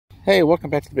Hey, welcome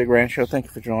back to the Big Ranch Show. Thank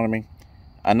you for joining me.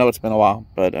 I know it's been a while,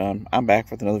 but I'm back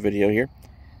with another video here.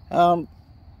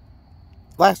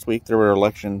 Last week there were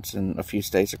elections in a few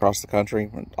states across the country,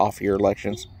 off-year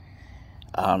elections.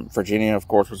 Virginia, of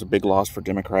course, was a big loss for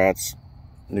Democrats.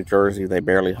 New Jersey, they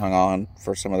barely hung on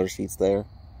for some of their seats there.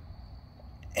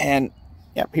 And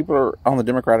yeah, people are on the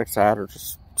Democratic side are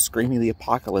just screaming the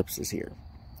apocalypse is here,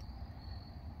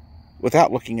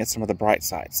 without looking at some of the bright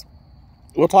sides.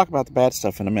 We'll talk about the bad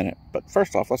stuff in a minute, but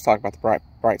first off, let's talk about the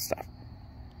bright stuff.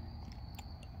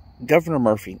 Governor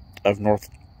Murphy of New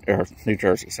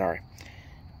Jersey,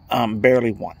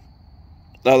 barely won.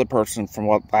 The other person, from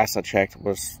what last I checked,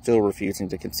 was still refusing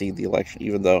to concede the election,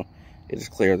 even though it is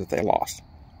clear that they lost.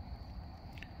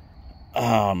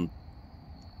 But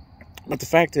the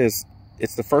fact is,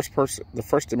 it's the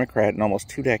first Democrat in almost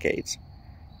 2 decades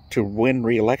to win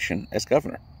re-election as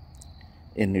governor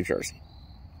in New Jersey.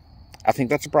 I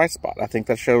think that's a bright spot. I think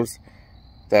that shows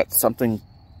that something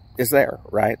is there,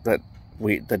 right? That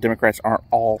the Democrats aren't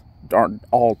all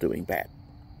doing bad.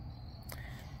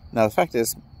 Now the fact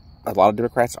is, a lot of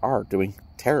Democrats are doing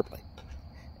terribly,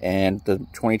 and the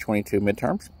 2022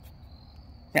 midterms,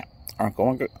 yeah, aren't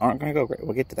going to go great.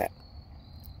 We'll get to that.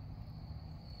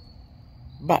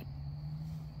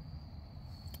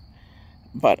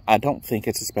 But I don't think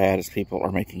it's as bad as people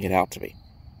are making it out to be.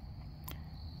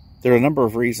 There are a number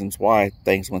of reasons why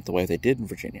things went the way they did in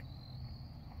Virginia.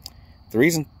 The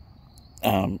reason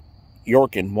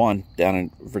Youngkin won down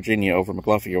in Virginia over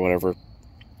McLuffy or whatever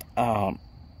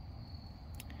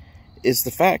is the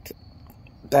fact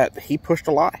that he pushed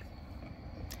a lie.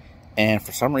 And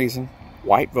for some reason,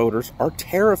 white voters are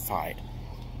terrified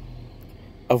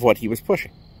of what he was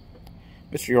pushing.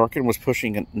 Mr. Youngkin was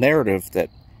pushing a narrative that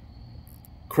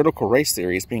critical race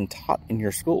theory is being taught in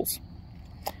your schools,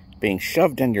 being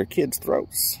shoved down your kids'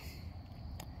 throats.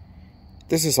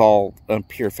 This is all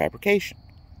pure fabrication.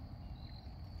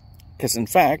 Because in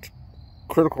fact,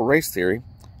 critical race theory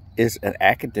is an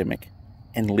academic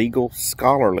and legal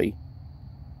scholarly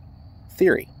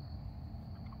theory.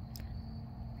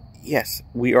 Yes,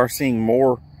 we are seeing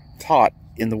more taught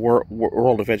in the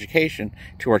world of education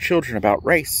to our children about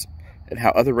race and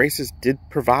how other races did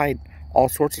provide all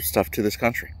sorts of stuff to this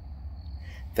country.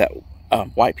 That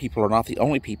white people are not the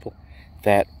only people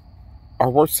that are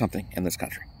worth something in this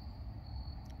country.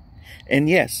 And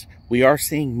yes, we are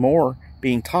seeing more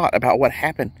being taught about what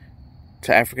happened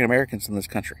to African Americans in this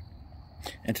country,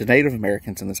 and to Native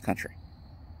Americans in this country,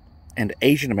 and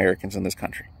Asian Americans in this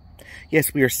country.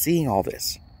 Yes, we are seeing all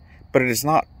this, but it is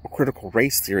not a critical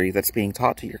race theory that's being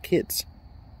taught to your kids.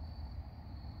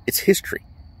 It's history.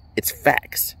 It's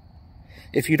facts.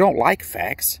 If you don't like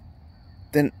facts,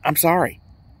 then I'm sorry.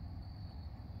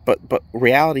 But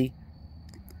reality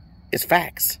is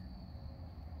facts.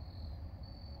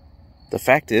 The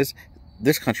fact is,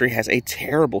 this country has a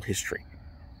terrible history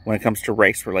when it comes to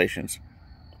race relations.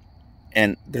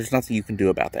 And there's nothing you can do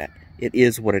about that. It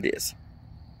is what it is.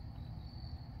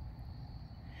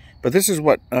 But this is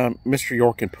what Mr.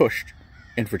 Youngkin pushed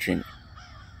in Virginia.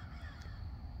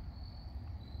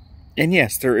 And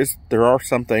yes, there are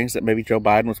some things that maybe Joe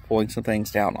Biden was pulling some things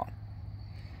down on.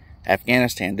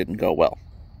 Afghanistan didn't go well,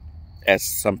 as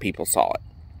some people saw it.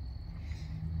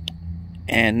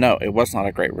 And no, it was not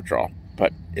a great withdrawal,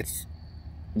 but it's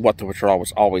what the withdrawal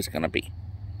was always going to be.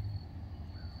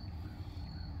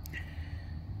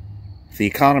 The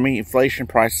economy, inflation,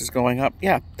 prices going up,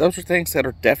 yeah, those are things that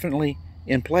are definitely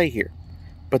in play here.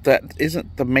 But that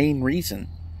isn't the main reason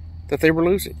that they were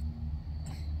losing.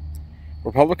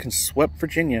 Republicans swept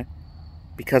Virginia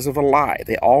because of a lie.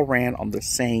 They all ran on the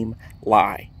same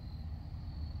lie.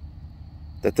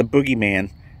 That the boogeyman,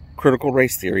 critical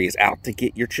race theory, is out to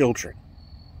get your children.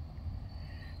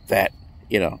 That,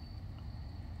 and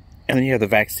then you have the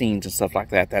vaccines and stuff like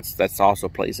that. That's also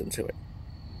plays into it.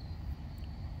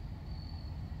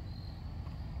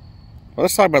 Well,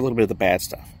 let's talk about a little bit of the bad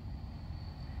stuff.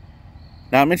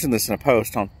 Now, I mentioned this in a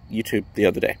post on YouTube the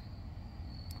other day.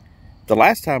 The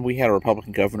last time we had a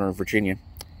Republican governor in Virginia,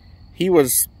 he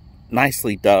was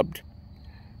nicely dubbed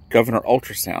Governor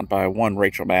Ultrasound by one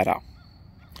Rachel Maddow.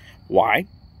 Why?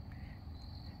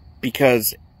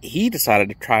 Because he decided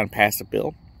to try and pass a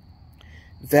bill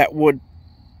that would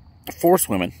force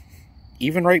women,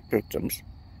 even rape victims,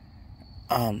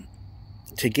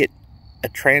 to get a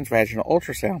transvaginal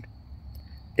ultrasound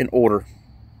in order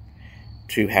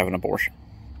to have an abortion.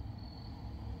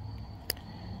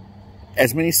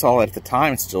 As many saw it at the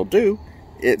time and still do,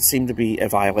 it seemed to be a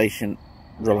violation,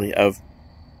 really, of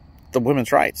the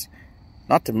women's rights.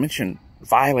 Not to mention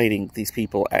violating these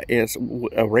people as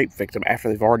a rape victim after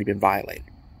they've already been violated.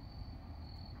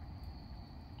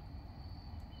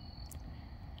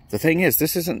 The thing is,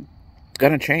 this isn't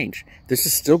going to change. This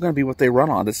is still going to be what they run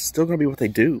on. This is still going to be what they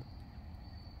do.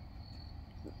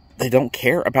 They don't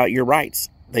care about your rights.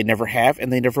 They never have,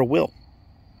 and they never will.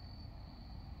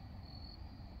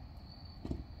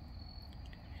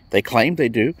 They claim they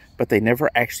do, but they never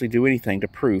actually do anything to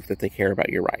prove that they care about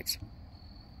your rights.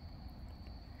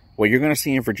 What you're going to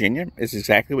see in Virginia is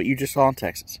exactly what you just saw in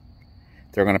Texas.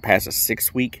 They're going to pass a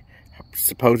 6-week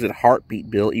supposed heartbeat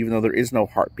bill, even though there is no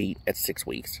heartbeat at 6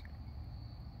 weeks.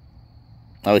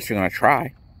 At least they're going to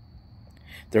try.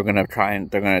 They're going to try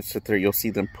and they're going to sit there. You'll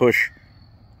see them push,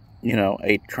 you know,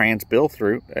 a trans bill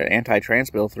through, an anti-trans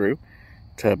bill through,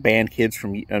 to ban kids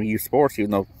from youth sports,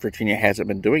 even though Virginia hasn't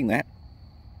been doing that.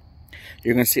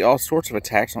 You're going to see all sorts of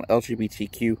attacks on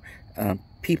LGBTQ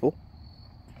people.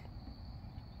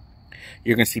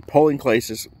 You're going to see polling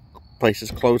places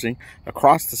closing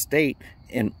across the state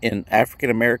in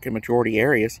African-American majority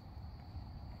areas.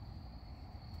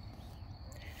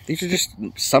 These are just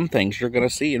some things you're going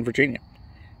to see in Virginia.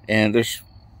 And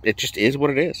it just is what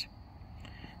it is.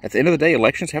 At the end of the day,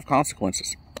 elections have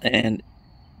consequences. And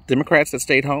Democrats that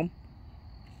stayed home,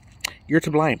 you're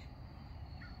to blame.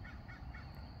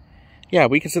 Yeah,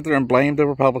 we can sit there and blame the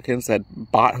Republicans that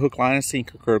bought hook, line, and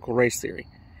sinker critical race theory.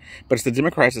 But it's the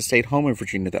Democrats that stayed home in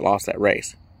Virginia that lost that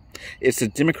race. It's the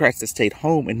Democrats that stayed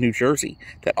home in New Jersey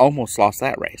that almost lost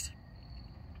that race.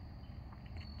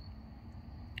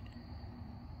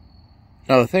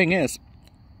 Now, the thing is,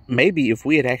 maybe if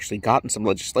we had actually gotten some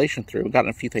legislation through, gotten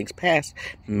a few things passed,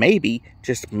 maybe,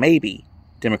 just maybe,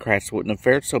 Democrats wouldn't have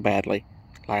fared so badly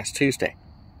last Tuesday.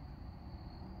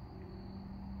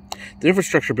 The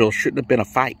infrastructure bill shouldn't have been a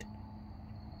fight.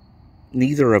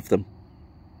 Neither of them.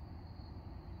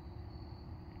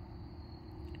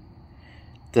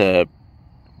 The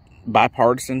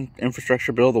bipartisan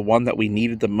infrastructure bill, the one that we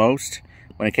needed the most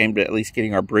when it came to at least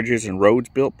getting our bridges and roads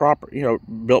built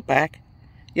built back,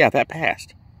 yeah, that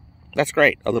passed. That's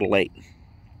great. A little late.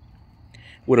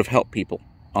 Would have helped people,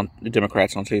 the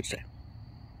Democrats, on Tuesday.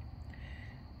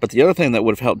 But the other thing that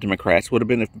would have helped Democrats would have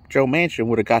been if Joe Manchin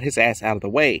would have got his ass out of the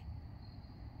way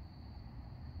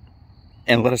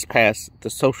and let us pass the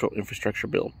social infrastructure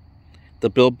bill, the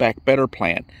Build Back Better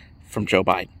plan from Joe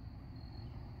Biden.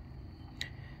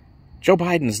 Joe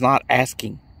Biden is not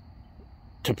asking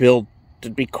to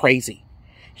be crazy.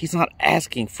 He's not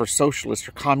asking for socialist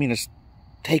or communist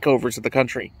takeovers of the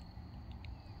country.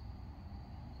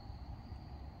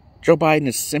 Joe Biden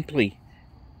is simply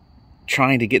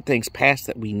trying to get things passed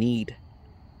that we need.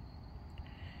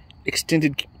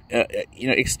 Extended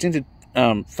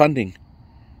funding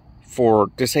for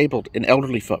disabled and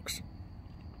elderly folks.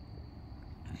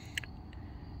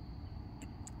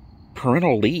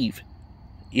 Parental leave,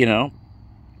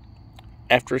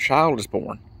 after a child is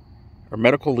born. Or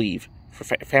medical leave, for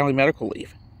family medical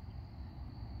leave.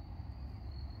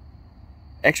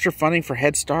 Extra funding for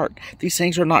Head Start. These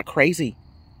things are not crazy.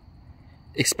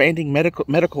 Expanding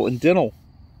medical and dental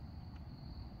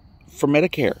for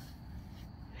Medicare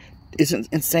isn't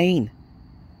insane.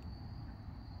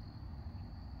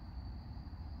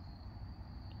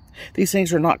 These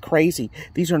things are not crazy.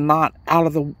 These are not out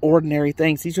of the ordinary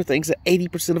things. These are things that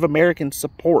 80% of Americans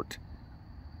support.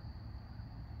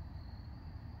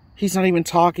 He's not even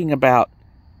talking about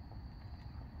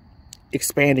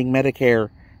expanding Medicare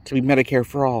to be Medicare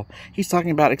for all. He's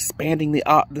talking about expanding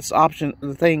this option,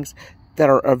 the things that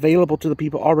are available to the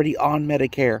people already on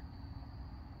Medicare.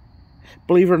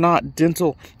 Believe it or not,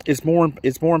 dental is more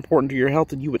important to your health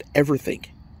than you would ever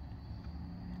think.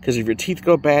 Because if your teeth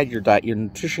go bad, your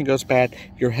nutrition goes bad,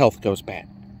 your health goes bad.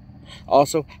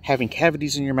 Also, having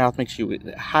cavities in your mouth makes you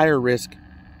at higher risk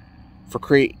for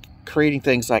creating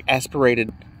things like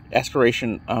aspiration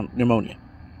pneumonia.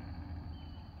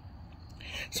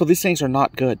 So these things are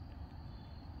not good.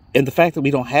 And the fact that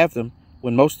we don't have them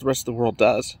when most of the rest of the world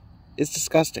does is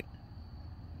disgusting.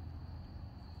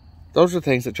 Those are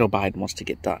things that Joe Biden wants to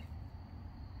get done.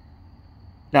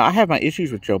 Now, I have my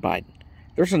issues with Joe Biden.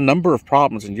 There's a number of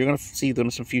problems, and you're going to see them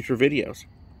in some future videos.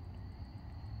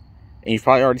 And you've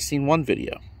probably already seen one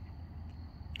video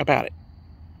about it.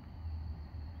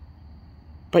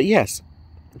 But yes,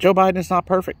 Joe Biden is not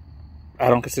perfect. I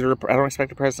don't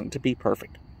expect a president to be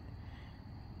perfect.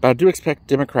 But I do expect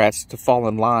Democrats to fall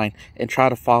in line and try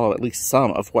to follow at least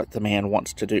some of what the man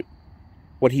wants to do.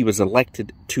 What he was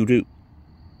elected to do.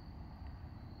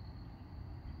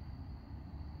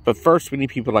 But first, we need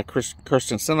people like Kyrsten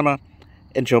Sinema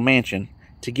and Joe Manchin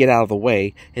to get out of the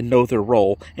way and know their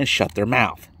role and shut their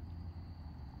mouth.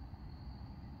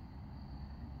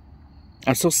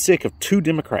 I'm so sick of 2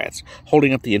 Democrats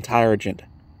holding up the entire agenda.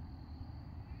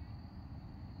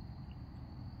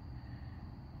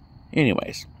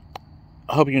 Anyways,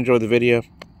 I hope you enjoyed the video.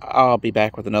 I'll be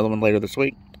back with another one later this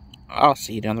week. I'll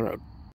see you down the road.